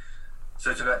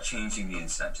 So it's about changing the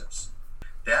incentives.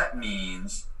 That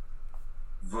means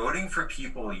voting for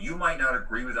people you might not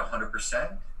agree with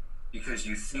 100% because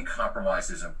you think compromise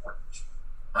is important.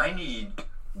 I need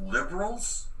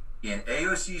liberals in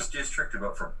AOC's district to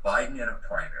vote for Biden in a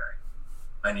primary.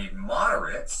 I need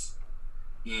moderates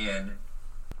in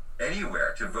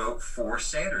anywhere to vote for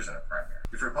Sanders in a primary.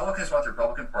 If Republicans want the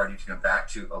Republican Party to come back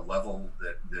to a level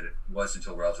that it was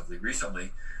until relatively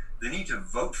recently, they need to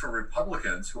vote for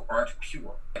Republicans who aren't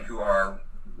pure and who are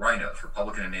rhinos,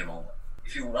 Republican in name only.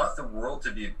 If you want the world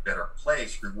to be a better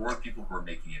place, reward people who are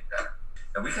making it better.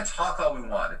 And we can talk all we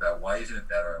want about why isn't it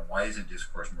better and why isn't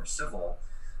discourse more civil,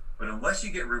 but unless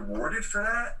you get rewarded for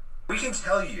that, we can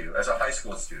tell you as a high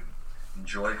school student,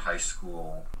 enjoy high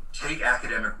school, take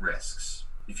academic risks.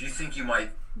 If you think you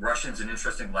might, Russian's an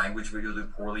interesting language, but you'll do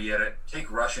poorly at it,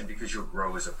 take Russian because you'll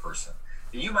grow as a person.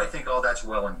 And you might think, oh, that's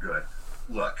well and good.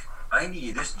 Look, I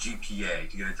need this GPA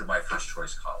to get into my first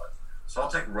choice college. So I'll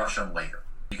take Russian later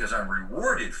because I'm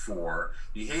rewarded for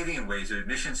behaving in ways that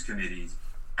admissions committees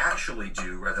actually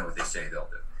do rather than what they say they'll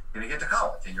do. You're going to get to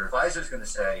college and your advisor is going to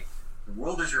say, the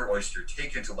world is your oyster,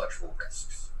 take intellectual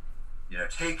risks.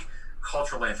 Take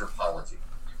cultural anthropology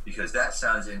because that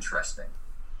sounds interesting.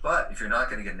 But if you're not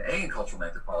going to get an A in cultural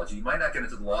anthropology, you might not get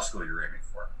into the law school you're aiming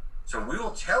for. So we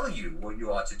will tell you what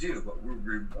you ought to do, but we'll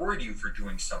reward you for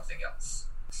doing something else.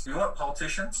 You want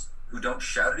politicians who don't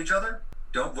shout at each other?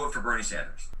 Don't vote for Bernie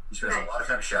Sanders. He spends a lot of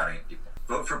time shouting at people.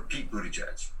 Vote for Pete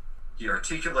Buttigieg. He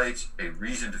articulates a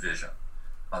reasoned vision.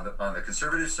 On the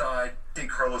conservative side, I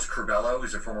think Carlos Curbelo,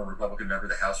 who's a former Republican member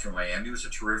of the House from Miami, was a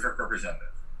terrific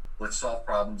representative. Let's solve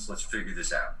problems. Let's figure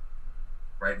this out.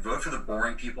 Right? Vote for the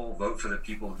boring people. Vote for the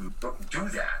people who do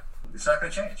that. It's not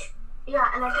going to change. Yeah,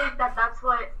 and I think that's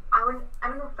what I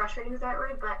don't know if frustrating is the right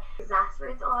word, but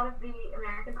exasperates a lot of the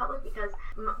American public because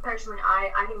personally,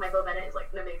 I think Michael Bennett is like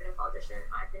an amazing politician.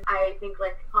 I think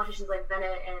like politicians like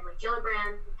Bennett and like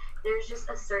Gillibrand, there's just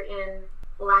a certain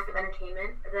lack of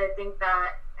entertainment that I think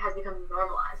that has become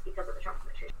normalized because of the Trump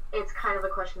administration. It's kind of a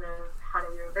question of how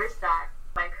do we reverse that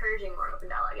by encouraging more open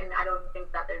dialogue, and I don't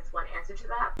think that there's one answer to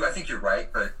that. I think you're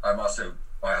right, but I also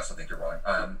think you're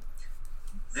wrong.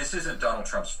 This isn't Donald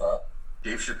Trump's fault.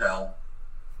 Dave Chappelle,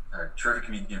 a terrific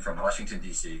comedian from Washington,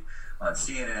 D.C., on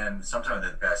CNN sometime in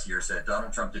the past year said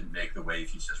Donald Trump didn't make the wave,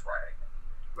 he's just riding.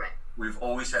 Right. We've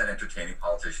always had entertaining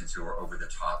politicians who are over the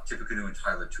top. Tippecanoe and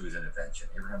Tyler, too, is an invention.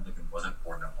 Abraham Lincoln wasn't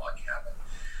born in a log cabin.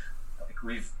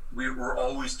 We're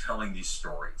always telling these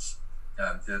stories.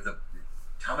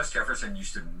 Thomas Jefferson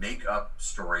used to make up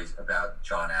stories about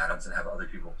John Adams and have other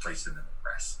people place them in the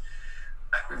press.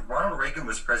 Ronald Reagan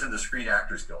was president of the Screen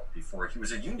Actors Guild before he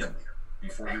was a union leader,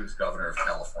 before he was governor of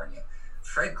California.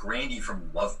 Fred Grandy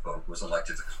from Love Boat was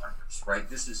elected to Congress, right?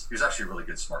 He was actually a really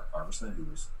good, smart congressman who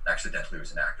was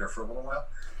an actor for a little while.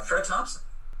 Fred Thompson,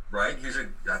 right? I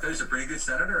thought he was a pretty good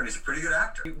senator and he's a pretty good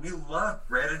actor. We love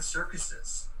bread and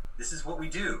circuses. This is what we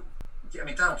do. I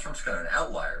mean, Donald Trump's kind of an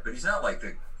outlier, but he's not like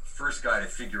the first guy to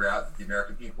figure out that the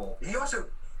American people, he also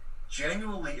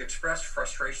genuinely expressed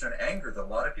frustration and anger that a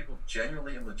lot of people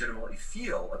genuinely and legitimately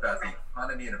feel about the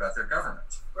economy and about their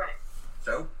government. Right.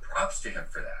 So props to him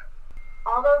for that.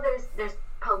 Although there's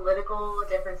political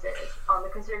differences on the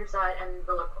conservative side and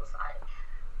the liberal side,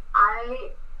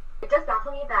 it does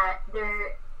baffle me that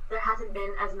there hasn't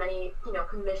been as many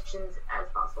commissions as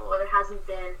possible, or there hasn't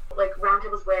been like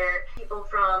roundtables where people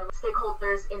from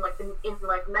stakeholders in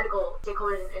medical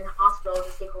stakeholders in hospitals,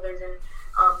 and stakeholders in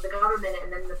the government,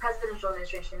 and then the presidential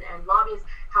administration and lobbyists,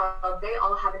 how they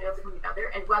all have been able to come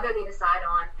together, and whether they decide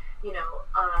on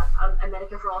a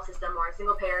Medicare for all system or a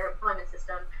single payer employment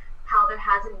system, how there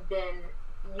hasn't been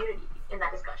unity in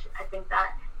that discussion. I think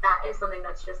that is something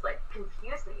that's just like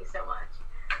confused me so much.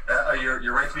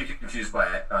 You're right to be confused by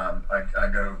it. I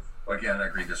go again. I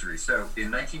agree, disagree. So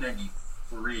in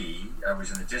 1993, I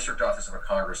was in the district office of a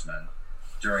congressman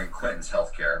during Clinton's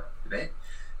healthcare debate.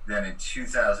 Then in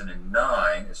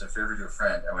 2009, as a favor to a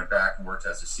friend, I went back and worked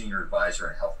as a senior advisor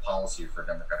in health policy for a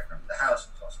Democratic member of the House.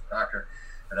 I was also a doctor,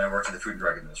 and then I worked at the Food and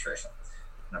Drug Administration.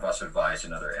 And I've also advised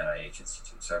another NIH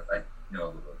institute, so I know a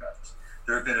little bit about this.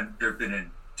 There have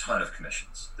been ton of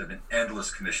commissions. There have been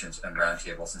endless commissions and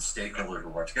roundtables and stakeholders who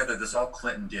work together. This all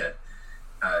Clinton did.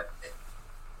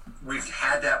 We've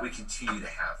had that. We continue to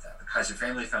have that. The Kaiser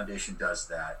Family Foundation does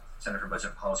that. Center for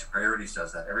Budget and Policy Priorities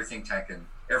does that. Every think tank and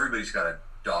everybody's got a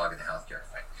dog in the healthcare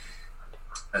fight.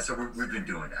 And so we've been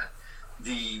doing that.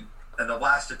 And the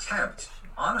last attempt,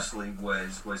 honestly,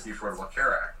 was the Affordable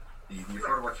Care Act. The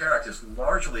Affordable Care Act is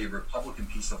largely a Republican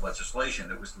piece of legislation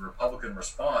that was the Republican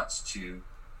response to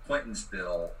Clinton's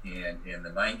bill in the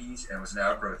 90s, and was an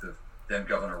outgrowth of then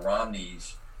Governor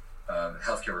Romney's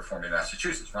healthcare reform in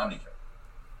Massachusetts, Romney Care.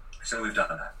 So we've done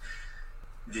that.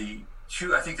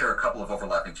 I think there are a couple of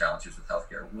overlapping challenges with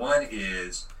healthcare. One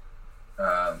is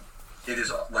it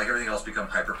is, like everything else, become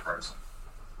hyper-partisan,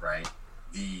 right?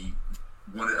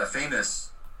 A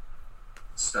famous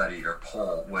study or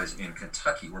poll was in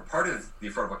Kentucky, where part of the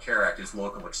Affordable Care Act is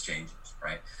local exchanges,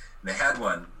 right? And they had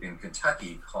one in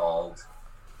Kentucky called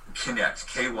Connect,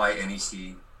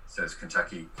 K-Y-N-E-C, says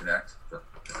Kentucky Connect.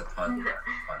 It's a pun,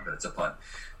 but it's a pun.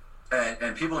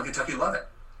 And people in Kentucky love it,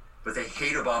 but they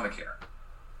hate Obamacare.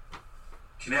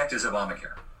 Connect is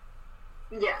Obamacare.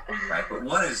 Yeah. Right, but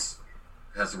one has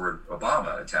the word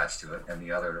Obama attached to it, and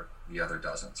the other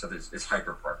doesn't. So it's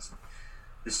hyper-partisan.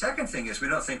 The second thing is we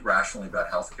don't think rationally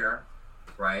about healthcare,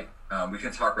 right? We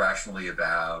can talk rationally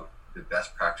about the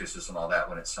best practices and all that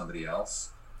when it's somebody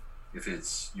else. If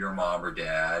it's your mom or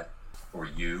dad or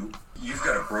you've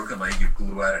got a broken leg, you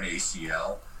blew out an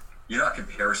ACL, you're not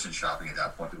comparison shopping at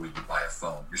that point the way you buy a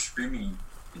phone. You're screaming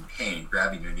in pain,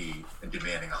 grabbing your knee, and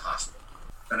demanding a hospital.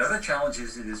 Another challenge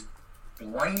is it is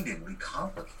blindingly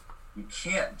complicated. You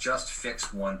can't just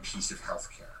fix one piece of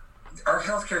healthcare. Our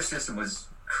healthcare system was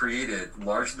created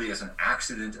largely as an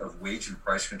accident of wage and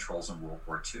price controls in World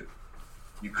War II.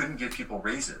 You couldn't give people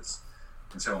raises.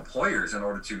 And so employers, in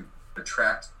order to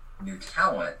attract new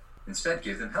talent, instead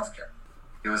gave them healthcare.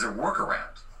 It was a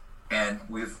workaround. And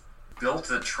we've built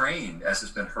the train as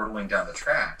it's been hurtling down the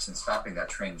tracks, and stopping that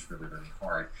train is really, really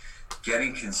hard.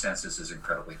 Getting consensus is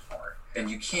incredibly hard. And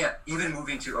you can't, even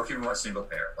moving to, okay, we want single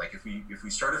payer. Like if we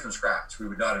started from scratch, we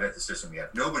would not invent the system we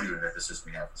have. Nobody would invent the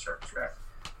system we have to start from scratch.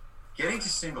 Getting to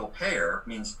single payer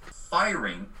means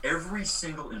firing every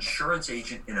single insurance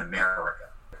agent in America.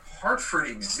 Hartford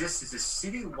exists as a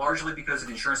city largely because of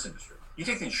the insurance industry. You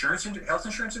take the health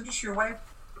insurance industry away,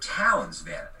 towns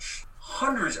vanish.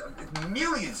 Hundreds of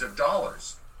millions of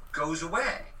dollars goes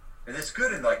away. And it's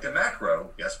good in like the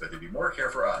macro, yes, but there'd be more care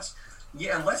for us.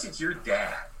 Yeah, unless it's your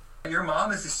dad. Your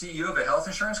mom is the CEO of a health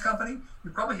insurance company, you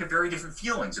probably have very different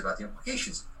feelings about the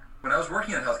implications. When I was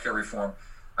working on healthcare reform,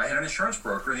 I had an insurance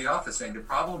broker in the office saying the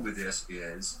problem with this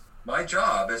is my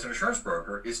job as an insurance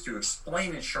broker is to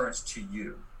explain insurance to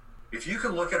you. If you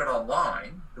can look at it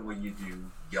online, the way you do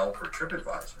Yelp or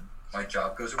TripAdvisor, my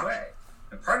job goes away.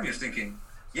 And part of me is thinking,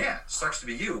 yeah, sucks to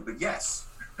be you, but yes.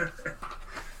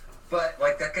 But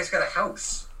like that guy's got a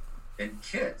house and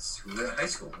kids who are in high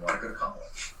school who want to go to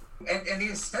college. And the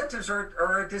incentives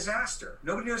are a disaster.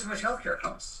 Nobody knows how much healthcare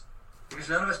costs because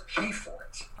none of us pay for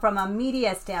it. From a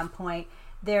media standpoint,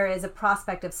 there is a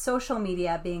prospect of social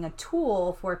media being a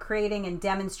tool for creating and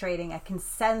demonstrating a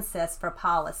consensus for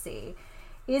policy.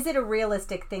 Is it a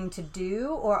realistic thing to do,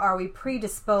 or are we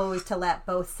predisposed to let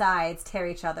both sides tear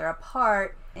each other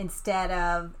apart instead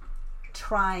of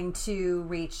trying to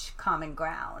reach common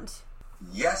ground?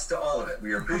 Yes to all of it.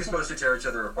 We are predisposed to tear each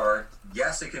other apart.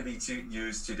 Yes, it can be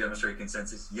used to demonstrate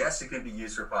consensus. Yes, it can be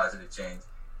used for positive change.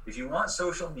 If you want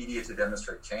social media to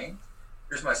demonstrate change,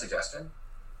 here's my suggestion.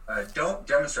 Don't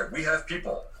demonstrate. We have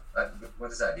people. What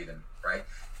does that even, right?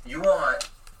 If you want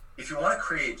to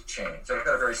create change, so I've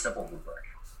got a very simple rubric.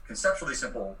 Conceptually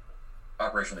simple,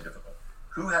 operationally difficult.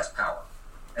 Who has power?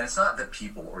 And it's not the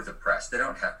people or the press. They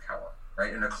don't have power,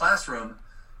 right? In a classroom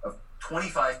of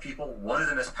 25 people, one of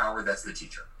them has power, that's the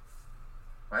teacher.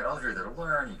 Right? All of you are there to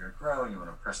learn, you're going to grow, and you want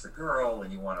to impress the girl,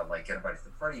 and you want to like get everybody to the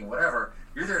party and whatever.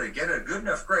 You're there to get a good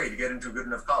enough grade to get into a good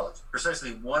enough college.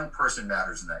 Precisely one person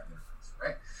matters in that universe,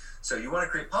 right? So you want to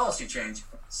create policy change,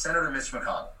 Senator Mitch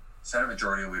McConnell, Senate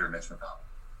Majority Leader Mitch McConnell.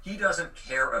 He doesn't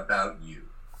care about you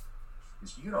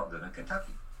because you don't live in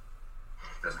Kentucky.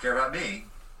 He doesn't care about me.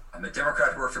 I'm a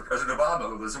Democrat who works for President Obama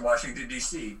who lives in Washington,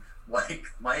 D.C. Like,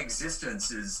 my existence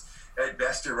is at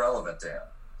best irrelevant to him.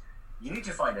 You need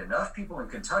to find enough people in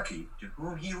Kentucky to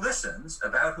whom he listens,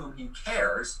 about whom he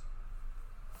cares,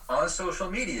 on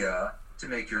social media to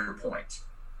make your point.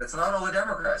 That's not all the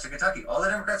Democrats in Kentucky. All the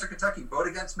Democrats in Kentucky vote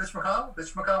against Mitch McConnell.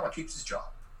 Mitch McConnell keeps his job.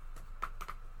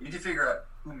 You need to figure out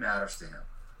who matters to him.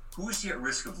 Who is he at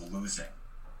risk of losing?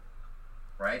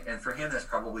 Right? And for him, that's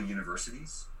probably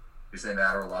universities. because they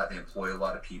matter a lot. They employ a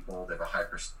lot of people. They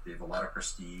have a lot of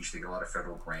prestige. They get a lot of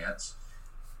federal grants.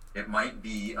 It might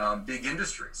be big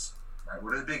industries. Right?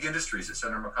 What are the big industries that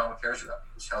Senator McConnell cares about?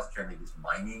 Maybe it's healthcare, maybe it's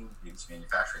mining, maybe it's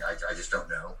manufacturing. I just don't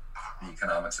know the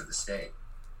economics of the state.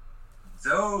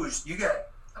 Those, you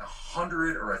get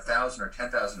 100 or 1,000 or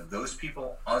 10,000 of those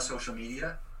people on social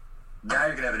media, now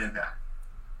you're going to have an impact.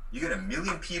 You get 1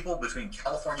 million people between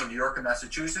California, New York, and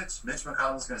Massachusetts, Mitch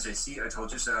McConnell's going to say, see, I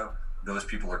told you so. Those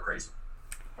people are crazy.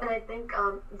 And I think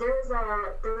there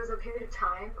was a period of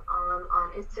time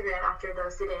on Instagram after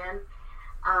the Sudan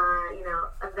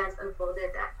events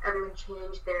unfolded that everyone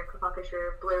changed their profile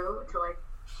picture blue to like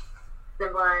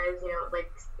symbolize,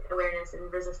 awareness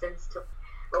and resistance to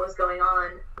what was going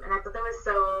on. And I thought that was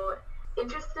so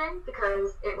interesting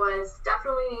because it was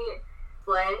definitely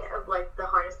play of like the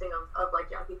harnessing of like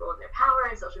young people and their power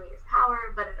and social media's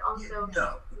power, but it also,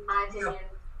 in my opinion,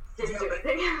 didn't do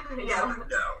anything.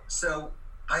 No. So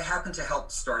I happened to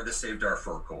help start the Save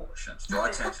Darfur Coalition to draw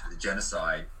attention to the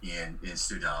genocide in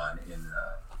Sudan in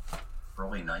the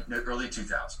early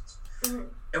 2000s. Mm-hmm.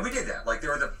 And we did that. Like,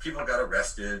 there were the people who got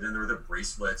arrested, and there were the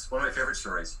bracelets. One of my favorite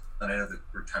stories, and I know the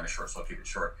time is short, so I'll keep it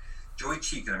short. Joey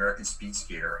Cheek, an American speed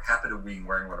skater, happened to be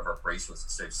wearing one of our bracelets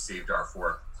that said Save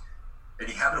Darfur. And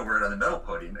he happened to wear it on the medal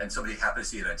podium, and somebody happened to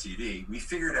see it on TV. We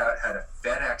figured out how to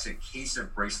FedEx a case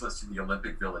of bracelets to the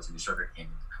Olympic Village, and we started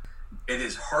handing them. It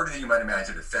is harder than you might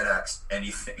imagine to FedEx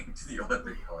anything to the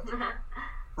Olympic Village.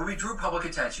 But we drew public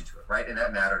attention to it, right? And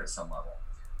that mattered at some level.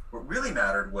 What really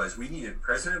mattered was we needed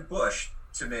President Bush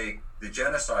to make the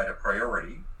genocide a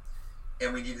priority,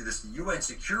 and we needed this UN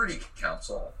Security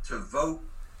Council to vote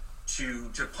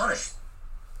to punish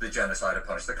the genocide and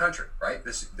punish the country, right?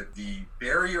 The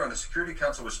barrier on the Security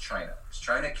Council was China, because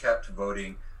China kept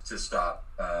voting to stop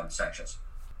sanctions.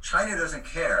 China doesn't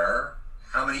care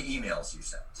how many emails you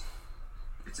send.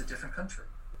 It's a different country.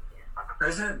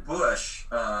 President Bush,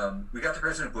 we got to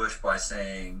President Bush by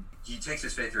saying he takes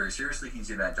his faith very seriously.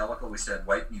 He's evangelical. We said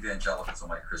white evangelicals and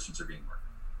white Christians are being murdered.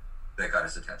 That got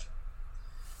his attention.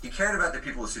 He cared about the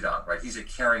people of Sudan, right? He's a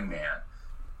caring man.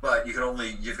 But you've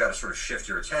got to sort of shift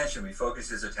your attention. We focus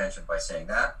his attention by saying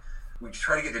that. We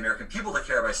try to get the American people to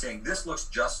care by saying this looks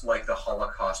just like the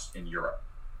Holocaust in Europe,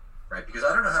 right? Because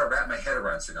I don't know how to wrap my head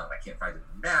around Sudan. I can't find it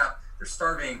on the map. They're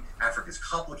starving. Africa's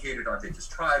complicated. Aren't they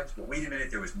just tribes? But wait a minute,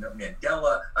 there was no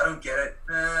Mandela. I don't get it.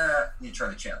 I need to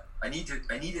turn the channel. I needed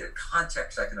a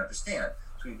context I can understand.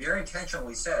 So we very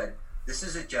intentionally said, this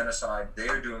is a genocide. They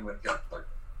are doing what Hitler did.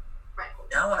 Right.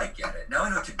 Now I get it. Now I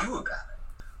know what to do about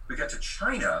it. We got to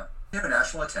China, we have a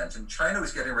national attention. China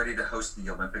was getting ready to host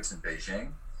the Olympics in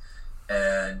Beijing,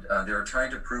 and they were trying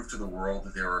to prove to the world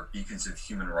that there were beacons of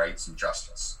human rights and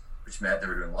justice, which meant they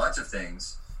were doing lots of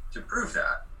things to prove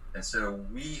that. And so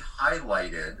we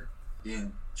highlighted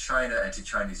in China and to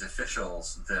Chinese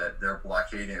officials that their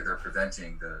blockading or their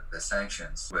preventing the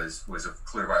sanctions was a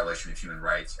clear violation of human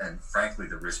rights. And frankly,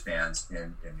 the wristbands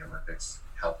in the Olympics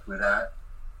helped with that.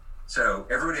 So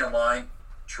everybody online,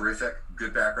 terrific,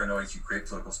 good background noise, you create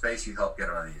political space, you help get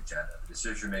it on the agenda. The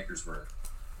decision makers were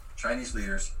Chinese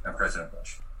leaders and President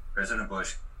Bush. President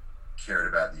Bush cared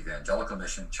about the evangelical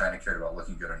mission. China cared about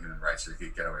looking good on human rights so they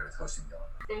could get away with hosting the Olympics.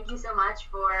 Thank you so much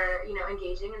for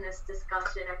engaging in this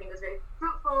discussion. I think it was very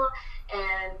fruitful,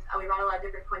 and we brought a lot of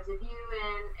different points of view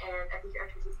in, and I think your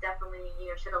expertise definitely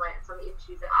shed a light on some of the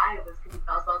issues that I was confused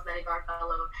about, as well as many of our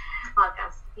fellow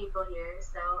podcast people here.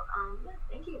 So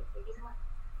thank you so much.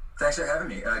 Thanks for having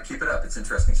me. Keep it up. It's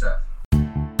interesting stuff.